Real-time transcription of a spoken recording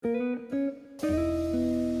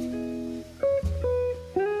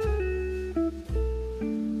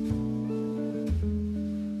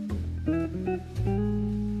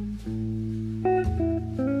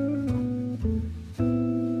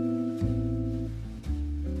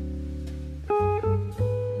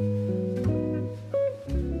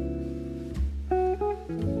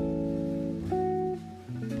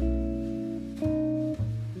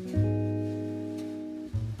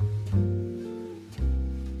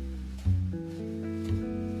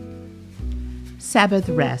Sabbath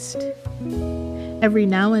rest. Every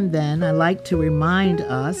now and then, I like to remind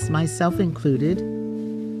us, myself included,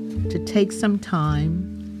 to take some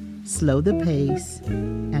time, slow the pace,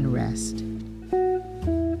 and rest.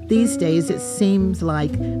 These days, it seems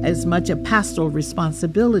like as much a pastoral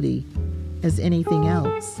responsibility as anything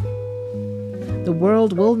else. The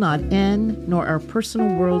world will not end, nor our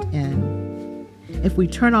personal world end, if we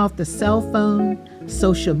turn off the cell phone,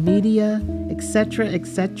 social media, etc.,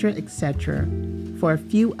 etc., etc., for a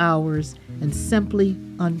few hours and simply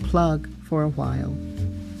unplug for a while.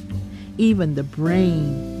 Even the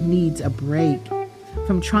brain needs a break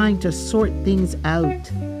from trying to sort things out,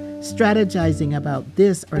 strategizing about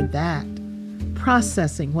this or that,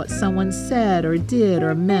 processing what someone said or did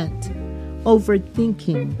or meant,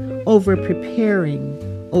 overthinking,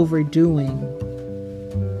 over-preparing, overdoing.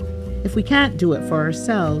 If we can't do it for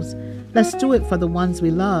ourselves, let's do it for the ones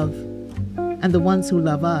we love and the ones who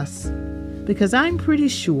love us, because I'm pretty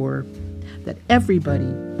sure that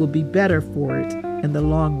everybody will be better for it in the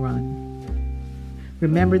long run.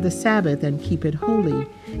 Remember the Sabbath and keep it holy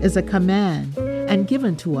is a command and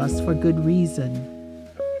given to us for good reason.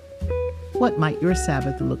 What might your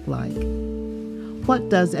Sabbath look like? What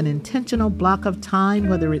does an intentional block of time,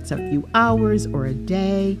 whether it's a few hours or a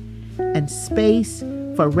day, and space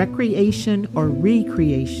for recreation or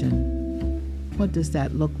recreation, what does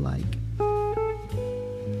that look like?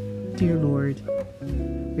 Dear Lord,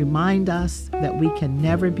 remind us that we can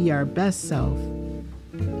never be our best self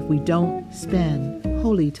if we don't spend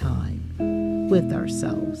holy time with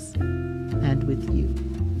ourselves and with you.